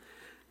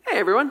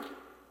everyone.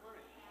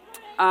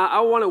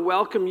 I want to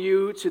welcome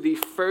you to the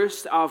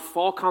first of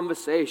 4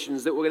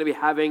 conversations that we're going to be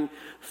having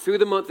through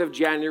the month of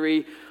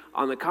January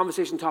on the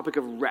conversation topic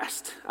of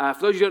rest. For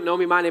those of you who don't know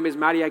me, my name is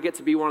Maddie. I get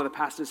to be one of the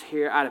pastors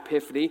here at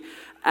Epiphany.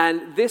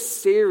 And this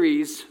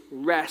series,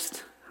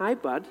 Rest, hi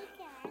bud,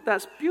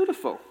 that's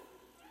beautiful.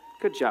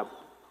 Good job.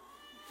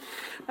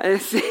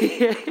 This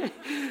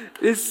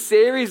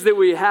series that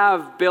we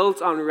have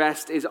built on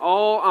rest is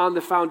all on the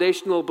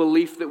foundational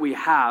belief that we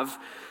have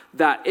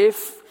that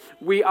if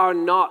we are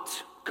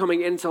not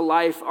coming into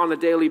life on a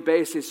daily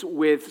basis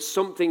with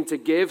something to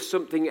give,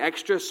 something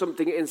extra,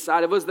 something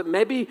inside of us, that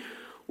maybe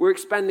we're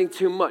expending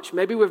too much.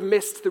 Maybe we've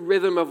missed the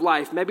rhythm of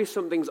life. Maybe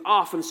something's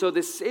off. And so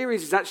this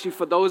series is actually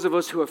for those of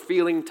us who are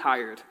feeling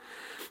tired.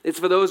 It's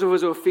for those of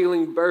us who are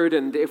feeling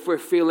burdened, if we're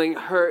feeling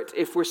hurt,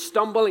 if we're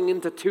stumbling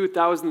into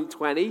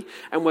 2020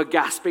 and we're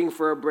gasping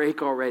for a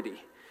break already.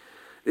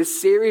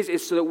 This series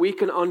is so that we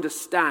can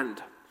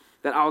understand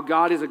that our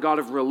God is a God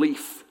of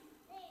relief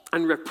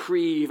and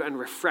reprieve and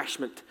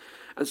refreshment.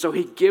 And so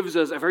he gives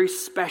us a very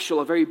special,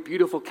 a very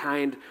beautiful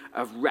kind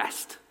of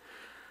rest.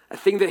 A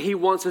thing that he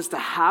wants us to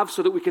have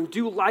so that we can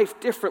do life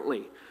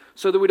differently.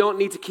 So that we don't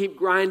need to keep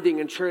grinding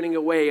and churning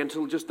away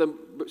until just the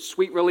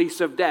sweet release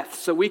of death.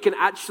 So we can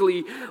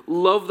actually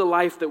love the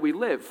life that we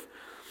live.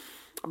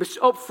 I'll be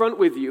up front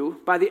with you.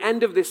 By the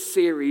end of this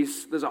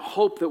series, there's a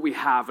hope that we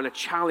have and a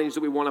challenge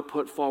that we want to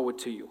put forward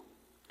to you.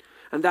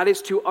 And that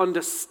is to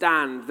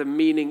understand the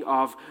meaning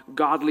of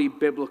godly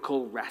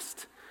biblical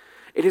rest.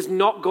 It is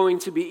not going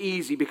to be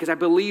easy because I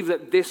believe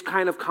that this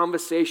kind of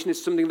conversation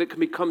is something that can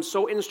become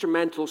so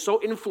instrumental,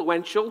 so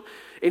influential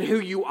in who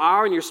you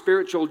are in your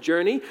spiritual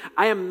journey.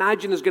 I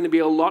imagine there's going to be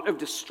a lot of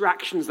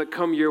distractions that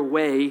come your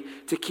way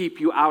to keep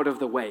you out of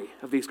the way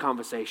of these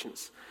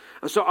conversations.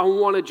 And so I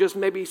want to just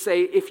maybe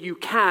say, if you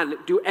can,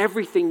 do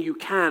everything you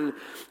can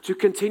to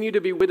continue to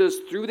be with us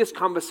through this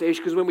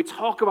conversation, because when we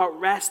talk about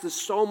rest, there's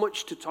so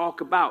much to talk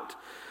about.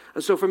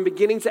 And so from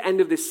beginning to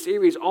end of this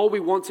series, all we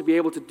want to be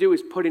able to do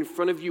is put in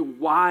front of you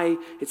why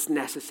it's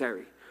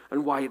necessary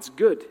and why it's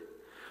good.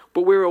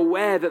 But we're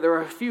aware that there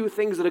are a few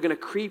things that are going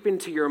to creep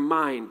into your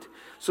mind,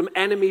 some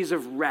enemies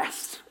of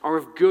rest or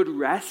of good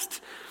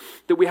rest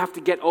that we have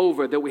to get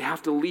over, that we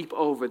have to leap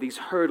over, these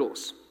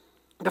hurdles.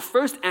 The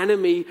first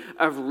enemy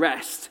of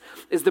rest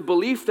is the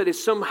belief that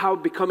is somehow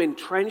become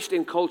entrenched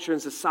in culture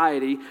and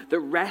society that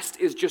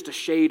rest is just a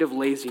shade of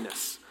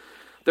laziness.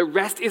 That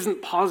rest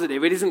isn't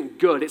positive, it isn't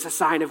good, it's a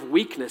sign of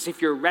weakness.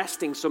 If you're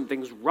resting,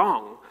 something's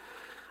wrong.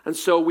 And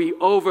so we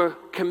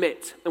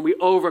overcommit and we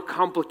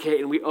overcomplicate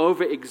and we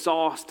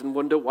overexhaust and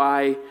wonder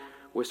why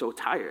we're so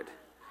tired.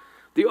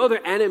 The other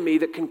enemy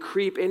that can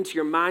creep into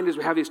your mind as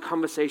we have these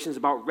conversations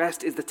about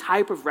rest is the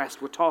type of rest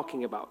we're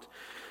talking about.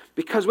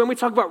 Because when we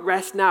talk about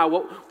rest now,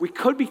 what we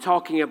could be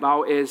talking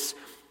about is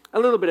a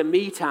little bit of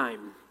me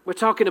time. We're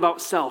talking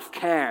about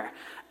self-care.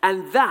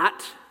 And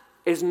that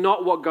is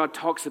not what God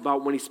talks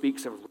about when he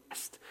speaks of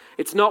rest.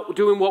 It's not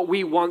doing what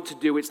we want to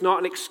do. It's not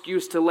an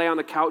excuse to lay on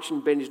the couch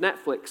and binge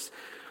Netflix.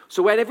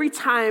 So every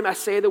time I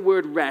say the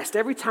word rest,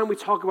 every time we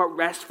talk about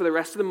rest for the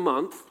rest of the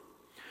month,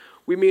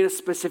 we mean a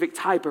specific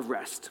type of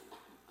rest.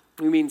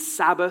 We mean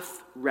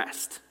Sabbath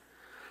rest.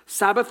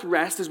 Sabbath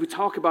rest, as we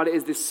talk about it,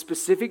 is this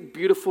specific,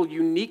 beautiful,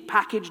 unique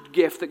packaged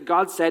gift that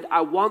God said,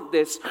 I want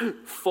this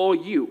for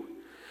you.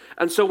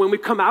 And so when we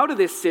come out of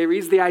this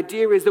series, the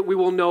idea is that we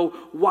will know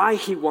why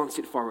he wants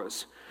it for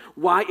us,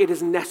 why it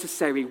is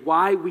necessary,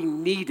 why we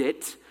need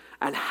it,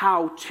 and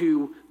how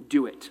to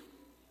do it.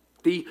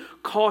 The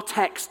core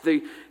text,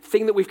 the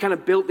thing that we've kind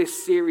of built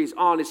this series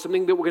on, is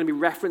something that we're going to be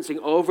referencing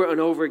over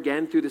and over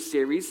again through the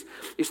series.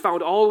 It's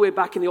found all the way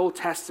back in the Old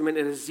Testament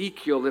in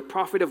Ezekiel, the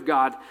prophet of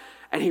God.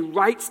 And he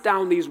writes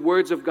down these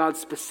words of God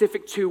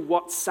specific to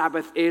what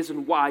Sabbath is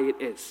and why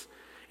it is.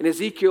 In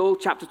Ezekiel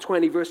chapter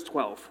 20, verse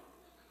 12,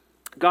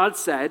 God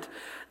said,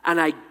 and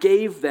I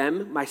gave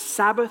them my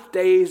Sabbath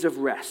days of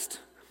rest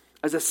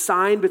as a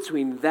sign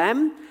between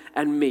them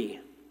and me.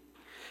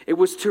 It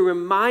was to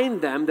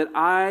remind them that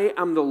I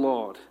am the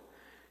Lord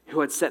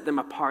who had set them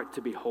apart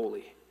to be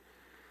holy.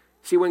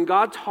 See, when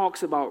God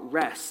talks about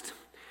rest,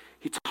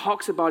 he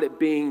talks about it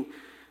being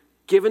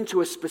given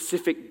to a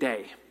specific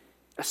day.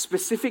 A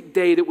specific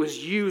day that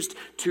was used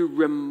to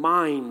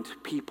remind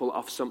people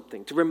of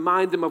something, to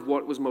remind them of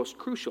what was most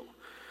crucial.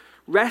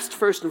 Rest,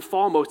 first and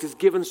foremost, is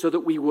given so that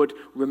we would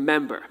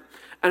remember.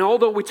 And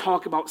although we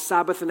talk about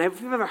Sabbath, and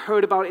if you've ever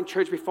heard about it in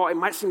church before, it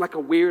might seem like a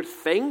weird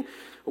thing,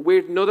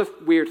 another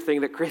weird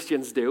thing that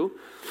Christians do.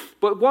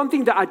 But one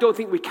thing that I don't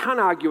think we can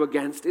argue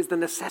against is the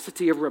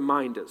necessity of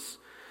reminders.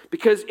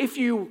 Because if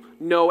you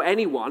know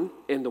anyone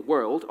in the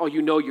world, or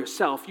you know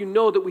yourself, you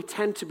know that we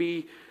tend to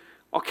be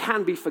or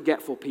can be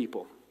forgetful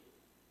people.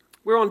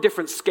 We're on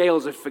different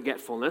scales of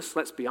forgetfulness,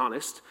 let's be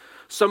honest.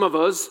 Some of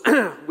us,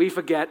 we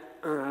forget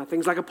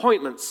things like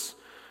appointments.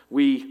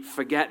 We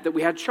forget that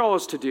we had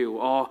chores to do,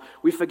 or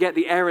we forget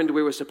the errand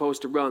we were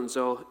supposed to run.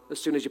 So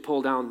as soon as you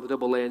pull down the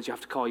double lanes, you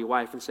have to call your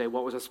wife and say,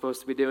 what was I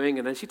supposed to be doing?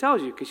 And then she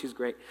tells you because she's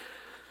great.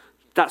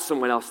 That's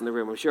someone else in the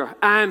room, I'm sure.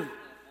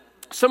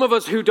 Some of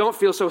us who don't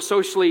feel so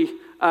socially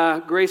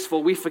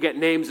graceful, we forget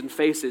names and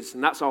faces,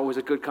 and that's always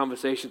a good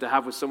conversation to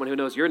have with someone who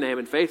knows your name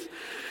and face.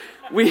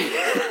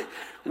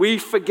 We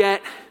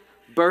forget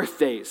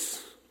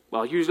birthdays.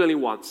 Well, usually only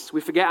once.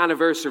 We forget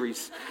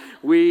anniversaries.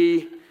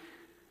 We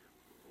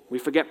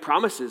forget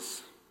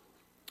promises.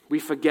 We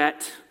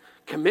forget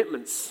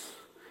commitments.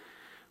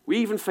 We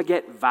even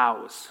forget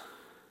vows.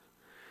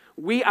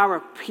 We are a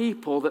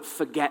people that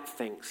forget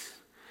things.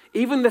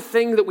 Even the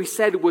thing that we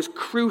said was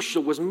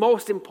crucial, was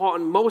most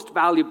important, most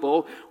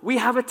valuable, we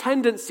have a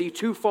tendency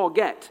to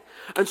forget.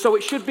 And so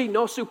it should be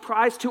no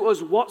surprise to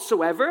us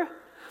whatsoever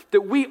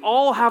that we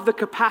all have the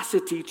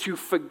capacity to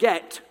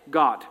forget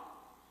God,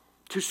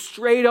 to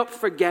straight up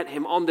forget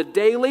him on the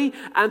daily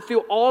and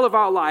through all of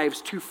our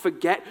lives, to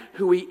forget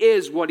who he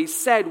is, what he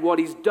said, what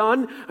he's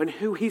done, and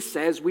who he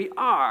says we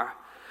are.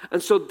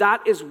 And so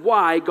that is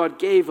why God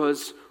gave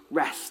us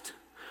rest.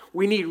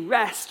 We need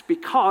rest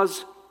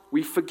because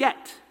we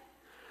forget.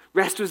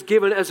 Rest was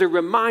given as a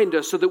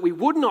reminder so that we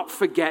would not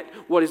forget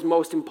what is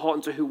most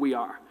important to who we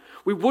are.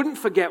 We wouldn't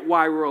forget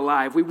why we're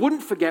alive. We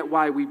wouldn't forget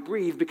why we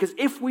breathe, because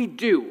if we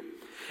do,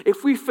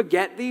 if we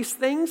forget these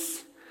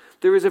things,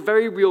 there is a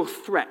very real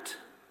threat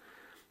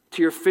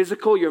to your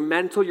physical, your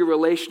mental, your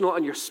relational,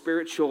 and your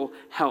spiritual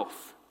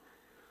health.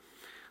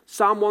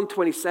 Psalm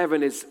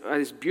 127 is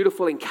this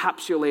beautiful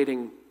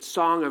encapsulating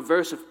song, a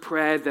verse of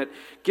prayer that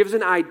gives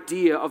an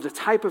idea of the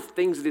type of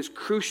things that is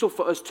crucial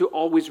for us to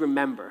always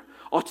remember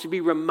or to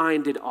be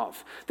reminded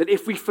of. That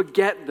if we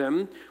forget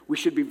them, we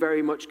should be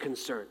very much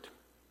concerned.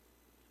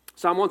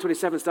 Psalm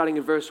 127, starting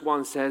in verse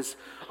 1, says,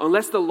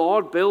 "Unless the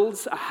Lord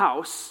builds a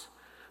house,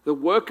 the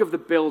work of the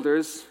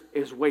builders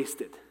is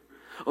wasted.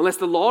 Unless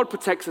the Lord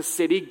protects a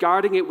city,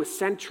 guarding it with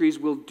sentries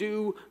will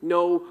do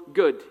no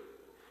good.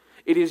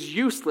 It is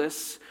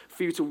useless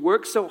for you to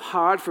work so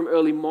hard from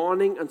early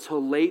morning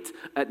until late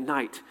at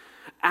night,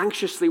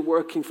 anxiously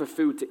working for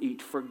food to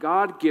eat, for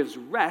God gives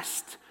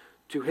rest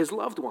to his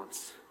loved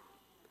ones."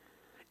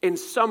 In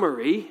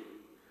summary,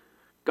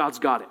 God's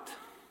got it.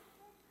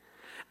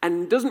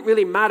 And it doesn't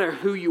really matter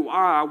who you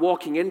are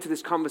walking into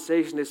this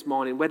conversation this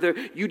morning, whether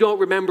you don't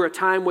remember a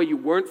time where you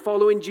weren't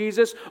following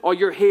Jesus, or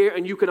you're here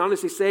and you can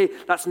honestly say,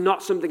 that's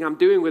not something I'm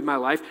doing with my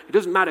life. It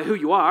doesn't matter who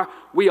you are.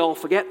 We all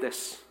forget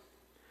this.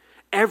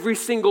 Every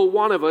single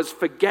one of us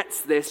forgets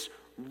this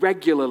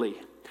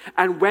regularly.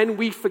 And when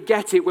we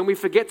forget it, when we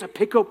forget to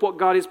pick up what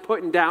God is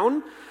putting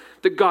down,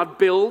 that God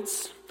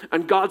builds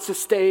and God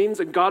sustains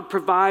and God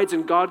provides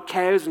and God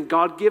cares and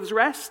God gives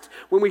rest,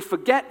 when we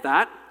forget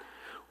that,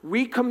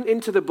 we come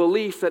into the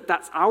belief that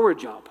that's our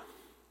job,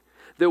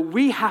 that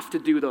we have to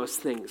do those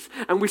things.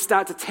 And we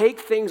start to take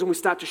things and we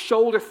start to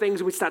shoulder things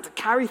and we start to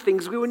carry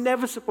things we were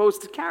never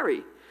supposed to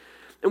carry.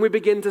 And we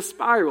begin to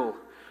spiral,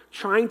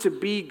 trying to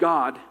be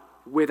God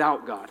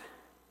without God.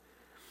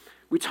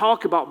 We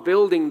talk about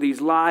building these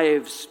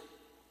lives,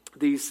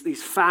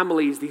 these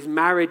families, these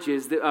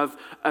marriages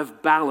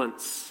of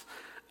balance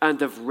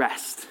and of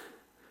rest,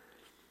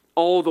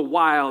 all the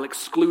while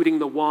excluding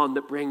the one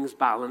that brings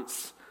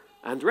balance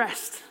and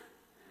rest.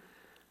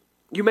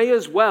 You may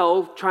as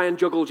well try and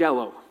juggle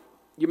Jell-O.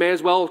 You may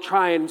as well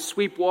try and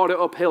sweep water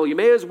uphill. You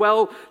may as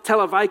well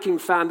tell a Viking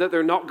fan that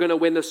they're not going to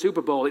win the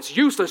Super Bowl. It's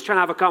useless trying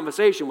to have a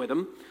conversation with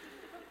them.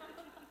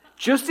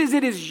 Just as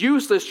it is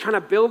useless trying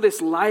to build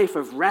this life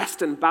of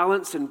rest and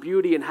balance and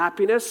beauty and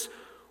happiness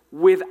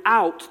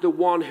without the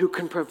one who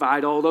can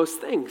provide all those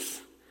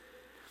things.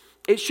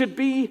 It should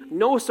be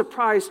no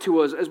surprise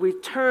to us as we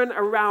turn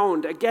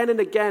around again and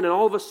again and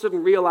all of a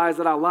sudden realize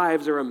that our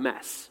lives are a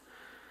mess.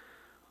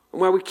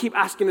 And where we keep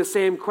asking the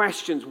same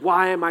questions.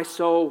 Why am I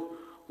so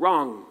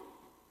wrong?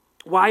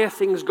 Why are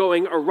things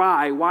going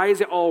awry? Why is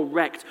it all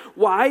wrecked?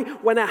 Why,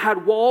 when I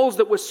had walls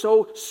that were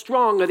so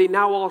strong, are they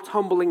now all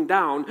tumbling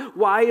down?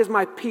 Why is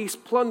my peace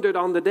plundered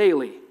on the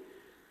daily?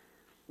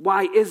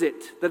 Why is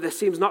it that there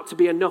seems not to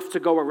be enough to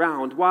go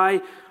around?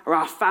 Why are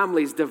our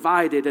families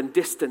divided and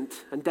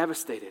distant and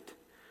devastated?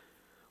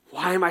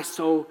 Why am I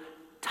so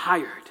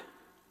tired?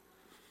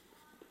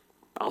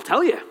 I'll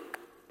tell you.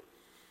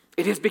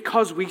 It is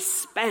because we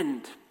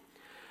spend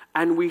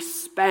and we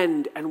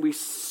spend and we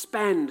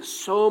spend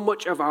so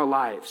much of our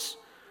lives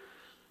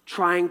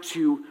trying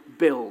to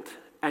build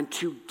and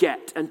to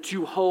get and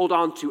to hold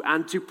on to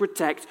and to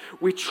protect.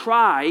 We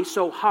try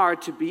so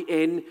hard to be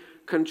in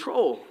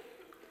control.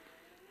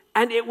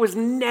 And it was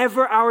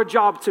never our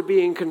job to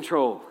be in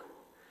control.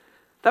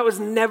 That was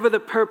never the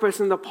purpose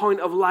and the point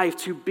of life,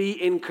 to be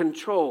in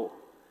control.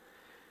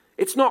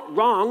 It's not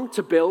wrong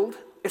to build.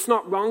 It's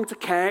not wrong to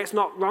care. It's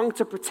not wrong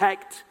to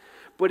protect.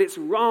 But it's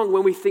wrong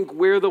when we think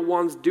we're the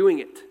ones doing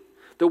it,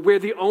 that we're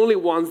the only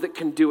ones that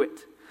can do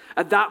it.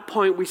 At that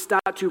point, we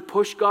start to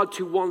push God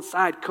to one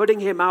side,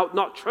 cutting him out,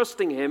 not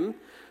trusting him,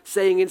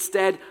 saying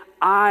instead,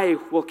 I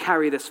will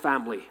carry this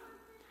family.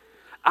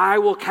 I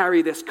will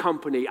carry this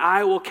company.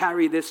 I will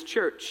carry this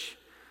church.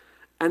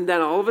 And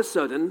then all of a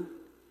sudden,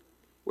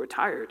 we're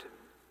tired.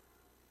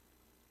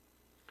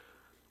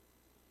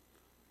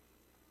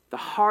 The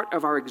heart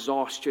of our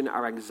exhaustion,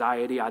 our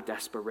anxiety, our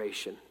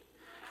desperation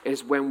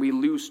is when we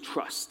lose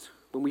trust,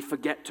 when we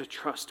forget to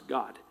trust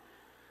God.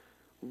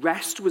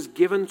 Rest was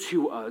given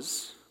to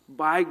us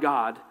by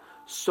God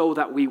so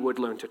that we would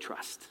learn to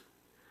trust.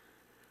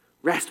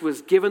 Rest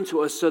was given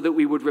to us so that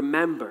we would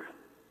remember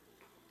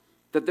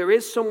that there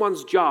is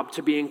someone's job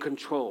to be in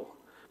control,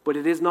 but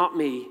it is not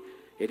me,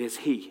 it is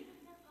He.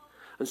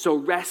 And so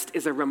rest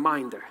is a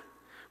reminder.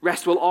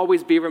 Rest will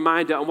always be a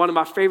reminder. And one of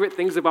my favorite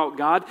things about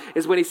God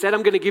is when He said,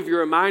 I'm going to give you a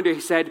reminder,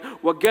 He said,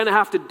 we're going to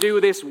have to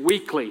do this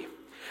weekly.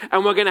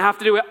 And we're going to have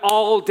to do it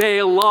all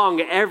day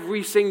long,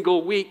 every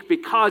single week,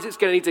 because it's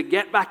going to need to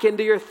get back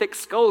into your thick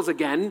skulls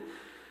again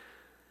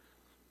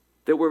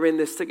that we're in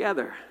this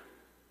together.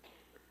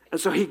 And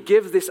so He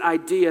gives this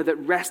idea that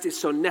rest is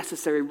so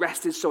necessary,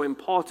 rest is so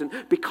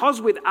important,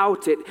 because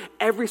without it,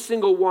 every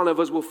single one of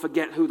us will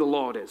forget who the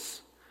Lord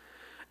is.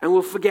 And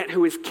we'll forget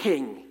who is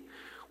King.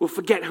 We'll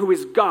forget who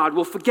is God.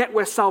 We'll forget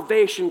where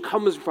salvation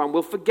comes from.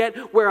 We'll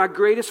forget where our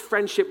greatest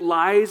friendship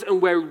lies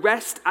and where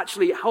rest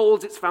actually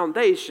holds its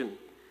foundation.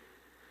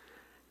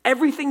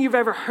 Everything you've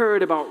ever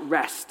heard about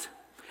rest,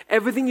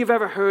 everything you've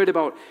ever heard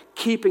about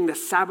keeping the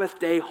Sabbath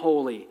day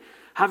holy,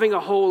 having a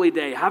holy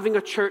day, having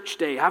a church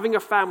day, having a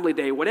family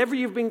day, whatever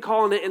you've been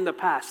calling it in the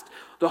past,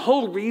 the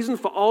whole reason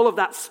for all of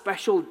that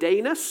special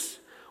dayness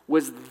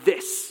was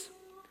this,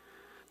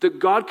 that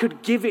God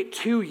could give it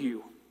to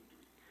you.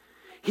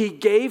 He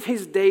gave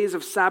His days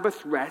of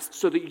Sabbath rest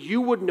so that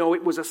you would know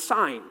it was a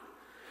sign,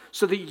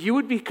 so that you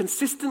would be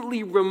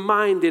consistently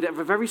reminded of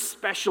a very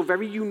special,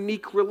 very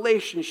unique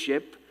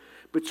relationship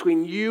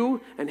between you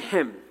and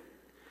Him,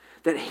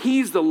 that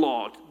He's the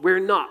Lord, we're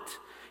not.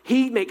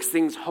 He makes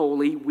things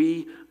holy,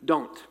 we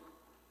don't.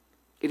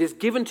 It is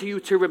given to you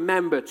to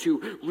remember, to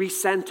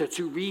recenter,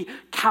 to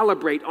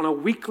recalibrate on a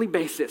weekly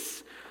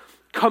basis,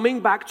 coming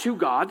back to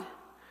God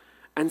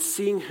and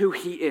seeing who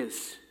He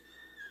is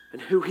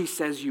and who He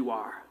says you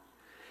are.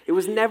 It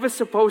was never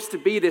supposed to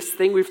be this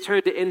thing we've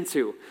turned it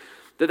into,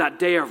 that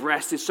day of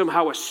rest is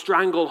somehow a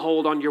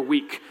stranglehold on your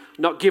week,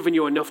 not giving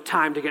you enough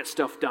time to get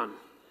stuff done.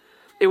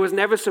 It was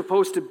never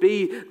supposed to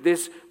be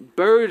this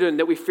burden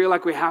that we feel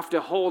like we have to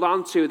hold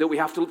on to, that we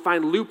have to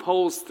find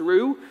loopholes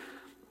through,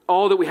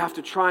 or that we have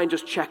to try and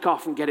just check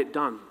off and get it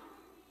done.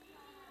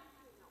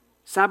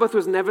 Sabbath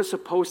was never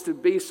supposed to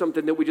be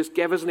something that we just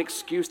gave as an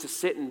excuse to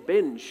sit and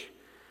binge.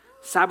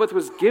 Sabbath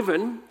was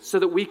given so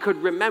that we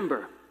could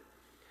remember.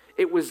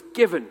 It was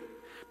given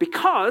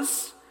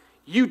because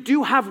you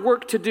do have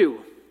work to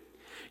do.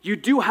 You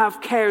do have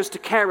cares to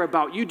care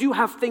about. You do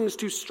have things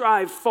to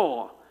strive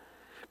for.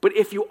 But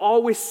if you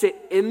always sit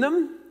in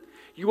them,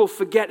 you will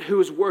forget who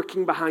is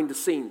working behind the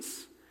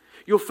scenes.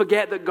 You'll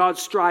forget that God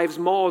strives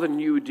more than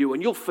you do.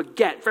 And you'll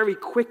forget very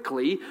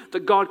quickly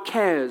that God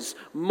cares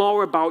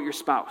more about your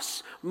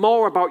spouse,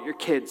 more about your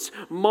kids,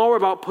 more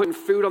about putting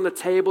food on the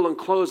table and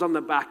clothes on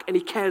the back. And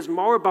He cares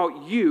more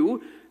about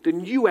you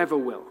than you ever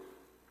will.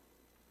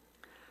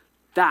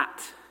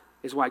 That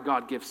is why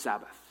God gives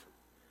Sabbath,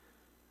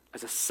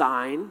 as a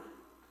sign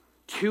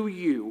to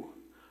you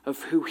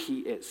of who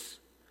He is.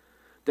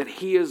 That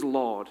He is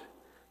Lord,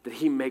 that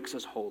He makes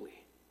us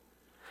holy.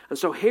 And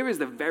so here is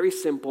the very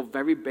simple,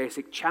 very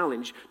basic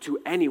challenge to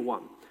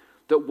anyone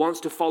that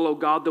wants to follow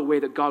God the way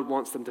that God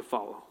wants them to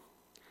follow.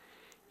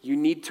 You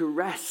need to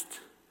rest.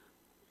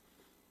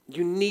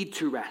 You need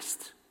to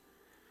rest.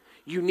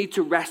 You need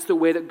to rest the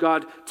way that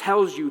God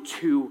tells you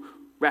to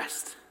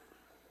rest.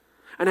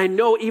 And I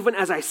know even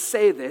as I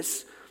say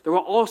this, there are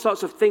all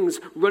sorts of things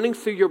running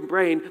through your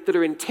brain that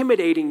are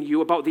intimidating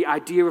you about the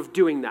idea of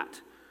doing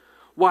that.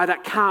 Why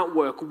that can't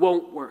work,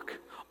 won't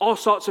work. All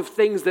sorts of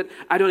things that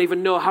I don't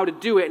even know how to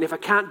do it, and if I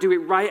can't do it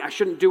right, I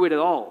shouldn't do it at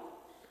all.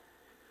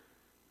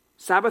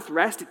 Sabbath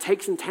rest, it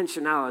takes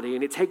intentionality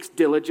and it takes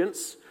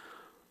diligence,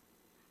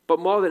 but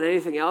more than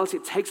anything else,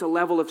 it takes a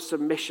level of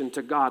submission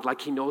to God,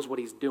 like He knows what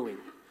He's doing.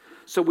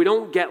 So we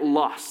don't get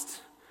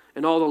lost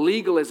in all the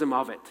legalism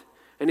of it,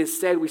 and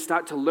instead we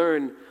start to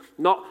learn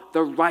not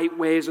the right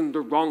ways and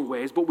the wrong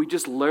ways, but we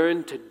just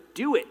learn to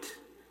do it.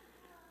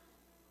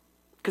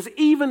 Because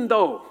even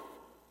though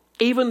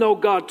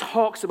God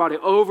talks about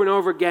it over and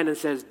over again and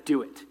says,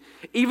 do it.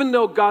 Even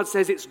though God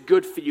says it's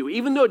good for you.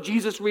 Even though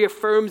Jesus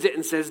reaffirms it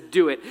and says,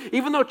 do it.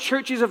 Even though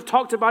churches have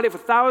talked about it for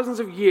thousands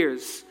of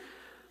years.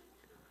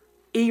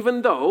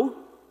 Even though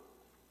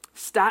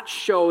stats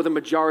show the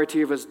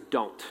majority of us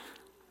don't.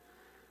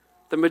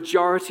 The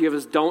majority of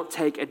us don't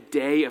take a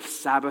day of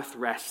Sabbath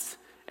rest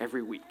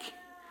every week.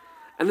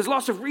 And there's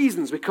lots of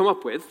reasons we come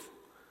up with.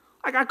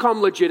 I call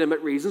them legitimate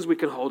reasons we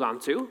can hold on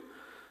to.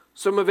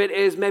 Some of it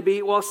is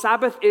maybe, well,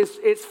 Sabbath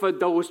it's for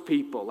those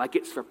people. Like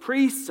it's for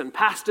priests and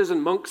pastors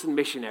and monks and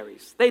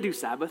missionaries. They do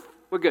Sabbath.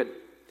 We're good.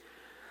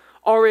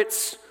 Or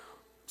it's,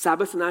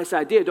 Sabbath's a nice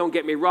idea, don't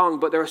get me wrong,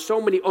 but there are so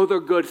many other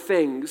good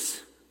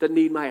things that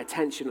need my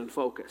attention and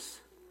focus.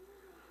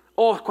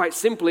 Or quite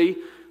simply,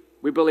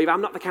 we believe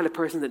I'm not the kind of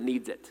person that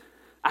needs it.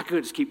 I can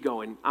just keep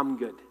going. I'm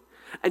good.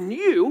 And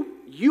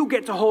you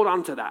get to hold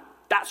on to that.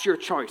 That's your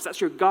choice.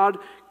 That's your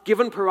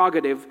God-given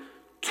prerogative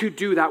to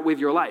do that with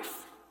your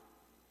life.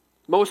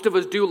 Most of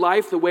us do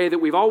life the way that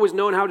we've always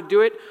known how to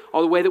do it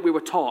or the way that we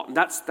were taught, and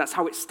that's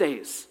how it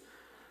stays.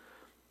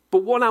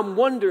 But what I'm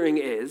wondering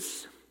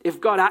is,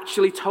 if God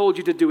actually told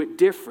you to do it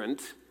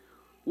different,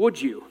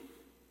 would you?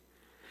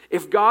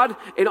 If God,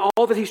 in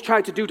all that he's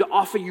tried to do to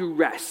offer you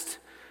rest,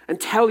 and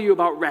tell you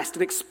about rest,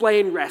 and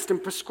explain rest,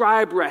 and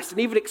prescribe rest,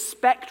 and even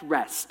expect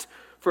rest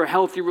for a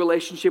healthy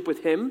relationship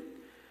with him,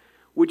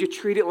 would you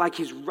treat it like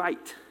he's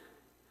right?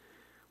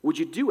 Would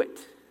you do it?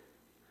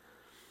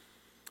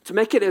 To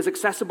make it as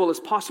accessible as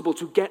possible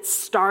to get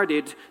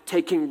started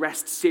taking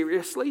rest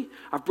seriously,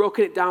 I've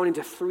broken it down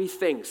into 3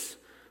 things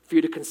for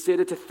you to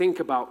consider, to think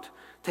about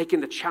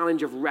taking the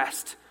challenge of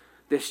rest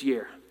this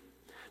year.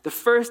 The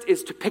first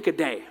is to pick a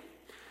day.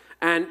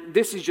 And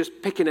this is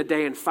just picking a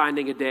day and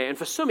finding a day. And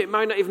for some, it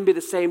might not even be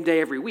the same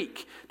day every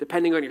week,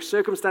 depending on your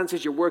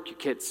circumstances, your work, your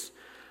kids.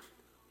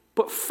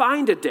 But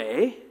find a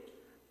day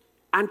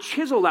and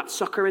chisel that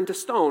sucker into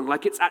stone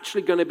like it's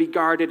actually going to be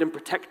guarded and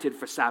protected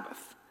for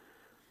Sabbath.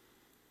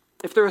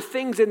 If there are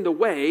things in the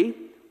way,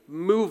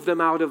 move them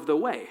out of the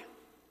way.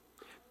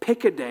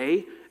 Pick a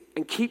day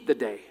and keep the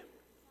day.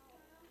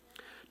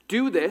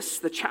 Do this.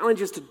 The challenge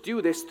is to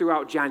do this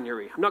throughout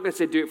January. I'm not going to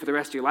say do it for the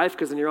rest of your life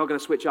because then you're all going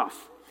to switch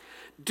off.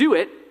 Do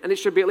it, and it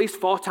should be at least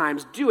 4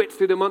 times. Do it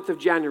through the month of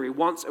January,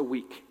 once a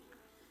week.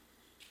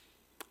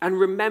 And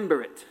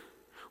remember it.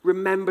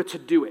 Remember to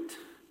do it.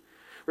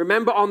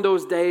 Remember on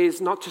those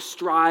days not to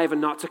strive and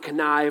not to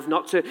connive,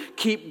 not to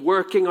keep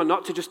working or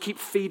not to just keep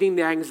feeding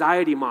the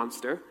anxiety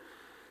monster.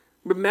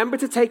 Remember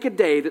to take a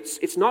day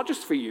it's not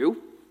just for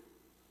you.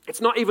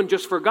 It's not even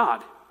just for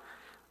God.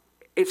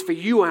 It's for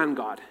you and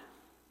God.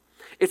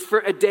 It's for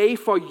a day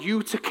for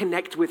you to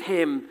connect with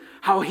him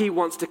how he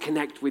wants to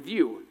connect with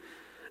you.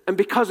 And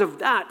because of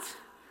that,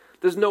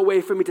 there's no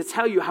way for me to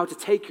tell you how to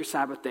take your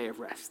Sabbath day of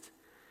rest.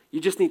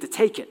 You just need to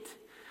take it.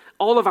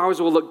 All of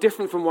ours will look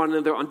different from one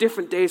another on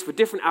different days for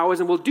different hours,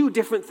 and we'll do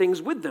different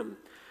things with them.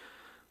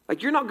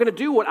 Like, you're not going to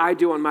do what I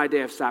do on my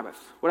day of Sabbath.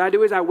 What I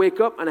do is I wake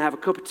up and I have a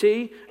cup of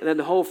tea, and then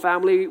the whole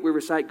family, we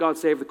recite God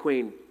Save the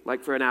Queen,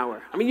 like for an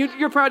hour. I mean,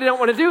 you probably don't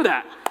want to do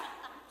that.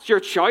 It's your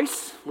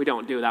choice. We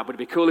don't do that, but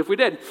it'd be cool if we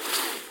did.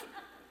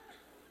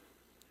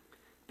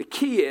 The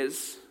key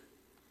is,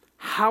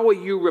 how are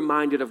you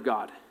reminded of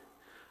God,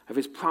 of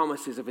his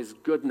promises, of his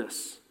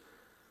goodness,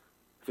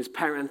 of his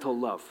parental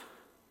love?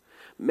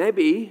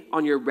 Maybe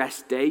on your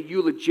rest day,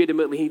 you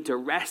legitimately need to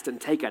rest and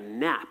take a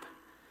nap.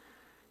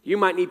 You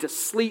might need to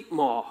sleep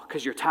more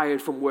because you're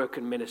tired from work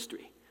and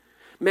ministry.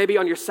 Maybe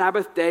on your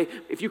Sabbath day,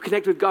 if you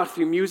connect with God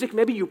through music,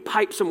 maybe you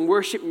pipe some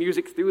worship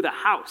music through the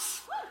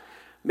house.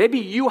 Maybe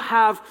you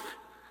have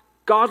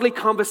godly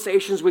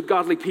conversations with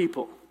godly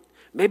people.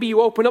 Maybe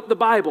you open up the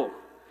Bible.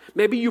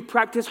 Maybe you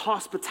practice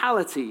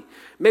hospitality.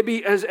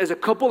 Maybe as a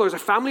couple or as a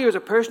family or as a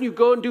person, you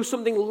go and do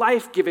something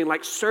life-giving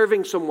like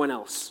serving someone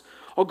else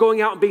or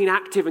going out and being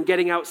active and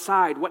getting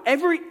outside.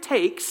 Whatever it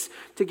takes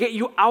to get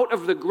you out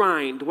of the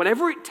grind,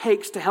 whatever it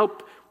takes to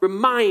help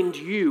remind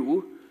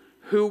you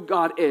who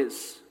God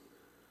is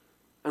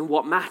and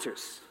what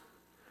matters.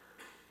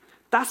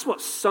 That's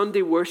what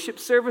Sunday worship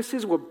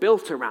services were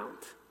built around.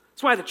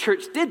 That's why the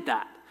church did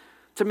that,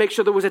 to make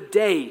sure there was a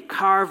day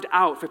carved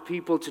out for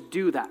people to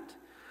do that.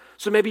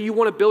 So maybe you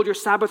want to build your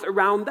Sabbath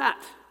around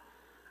that.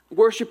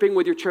 Worshiping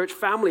with your church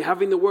family,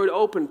 having the word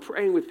open,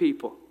 praying with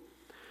people.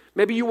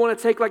 Maybe you want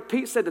to take, like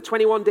Pete said, the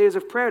 21 days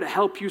of prayer to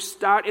help you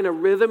start in a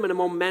rhythm and a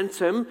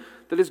momentum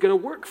that is going to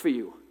work for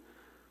you.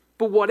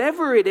 But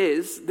whatever it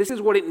is, this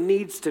is what it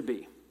needs to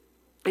be.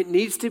 It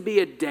needs to be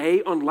a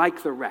day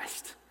unlike the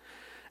rest.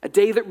 A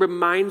day that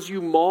reminds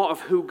you more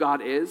of who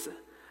God is.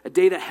 A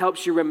day that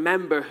helps you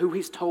remember who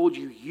he's told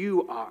you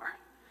you are.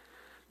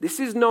 This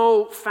is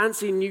no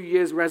fancy New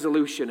Year's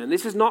resolution, and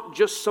this is not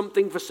just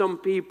something for some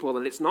people,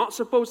 and it's not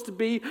supposed to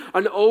be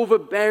an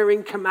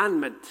overbearing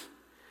commandment.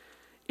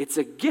 It's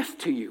a gift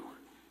to you,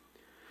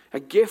 a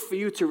gift for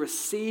you to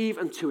receive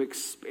and to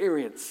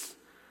experience,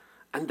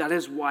 and that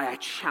is why I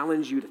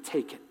challenge you to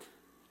take it.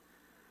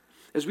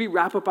 As we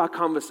wrap up our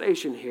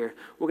conversation here,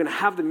 we're going to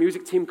have the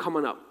music team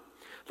coming up.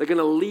 They're going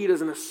to lead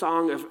us in a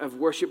song of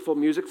worshipful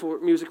music for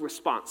music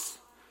response.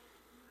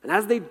 And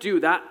as they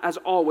do that, as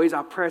always,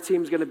 our prayer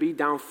team is going to be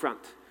down front.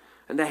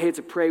 And they're here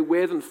to pray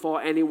with and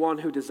for anyone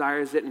who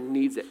desires it and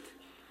needs it.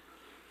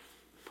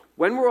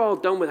 When we're all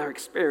done with our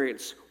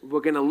experience,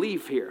 we're going to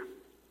leave here.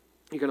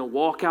 You're going to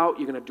walk out,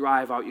 you're going to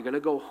drive out, you're going to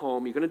go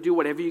home, you're going to do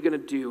whatever you're going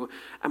to do.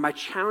 And my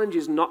challenge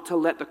is not to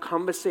let the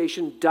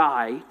conversation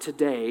die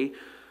today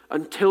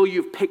until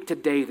you've picked a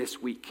day this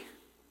week.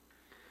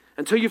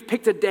 Until you've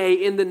picked a day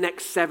in the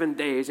next 7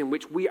 days in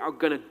which we are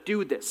going to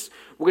do this.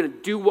 We're going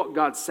to do what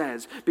God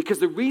says. Because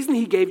the reason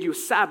he gave you a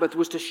Sabbath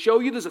was to show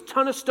you there's a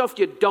ton of stuff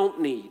you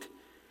don't need.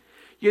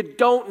 You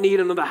don't need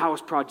another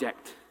house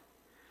project.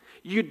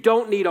 You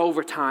don't need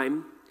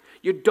overtime.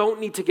 You don't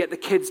need to get the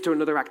kids to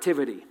another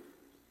activity.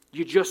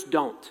 You just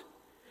don't.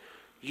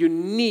 You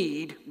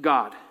need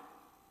God.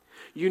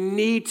 You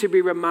need to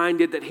be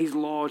reminded that he's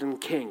Lord and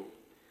King.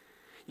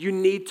 You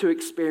need to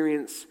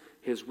experience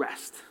his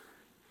rest.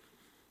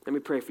 Let me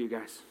pray for you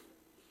guys.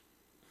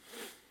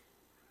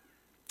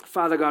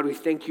 Father God, we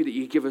thank you that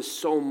you give us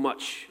so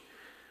much.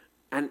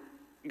 And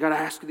God, I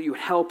ask that you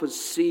help us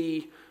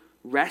see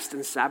rest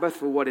and Sabbath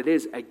for what it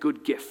is, a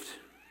good gift.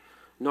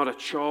 Not a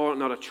chore,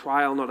 not a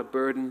trial, not a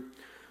burden,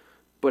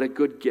 but a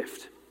good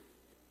gift.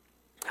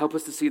 Help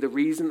us to see the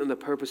reason and the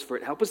purpose for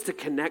it. Help us to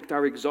connect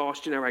our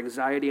exhaustion, our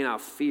anxiety, and our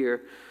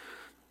fear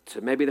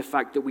to maybe the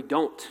fact that we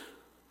don't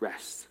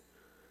rest.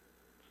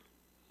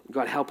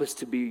 God, help us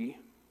to be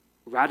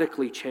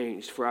radically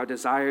changed, for our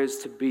desires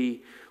to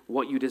be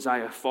what you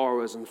desire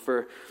for us, and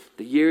for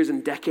the years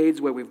and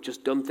decades where we've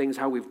just done things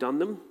how we've done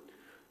them,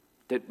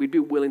 that we'd be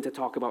willing to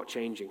talk about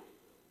changing,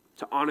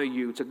 to honor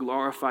you, to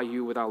glorify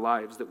you with our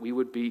lives, that we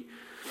would be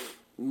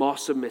more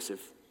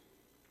submissive,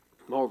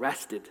 more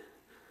rested,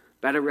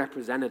 better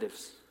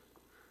representatives.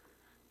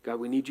 God,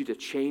 we need you to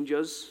change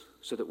us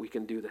so that we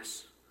can do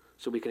this,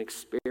 so we can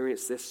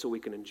experience this, so we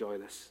can enjoy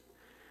this.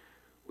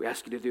 We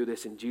ask you to do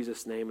this in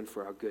Jesus' name and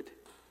for our good.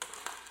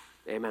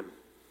 Amen.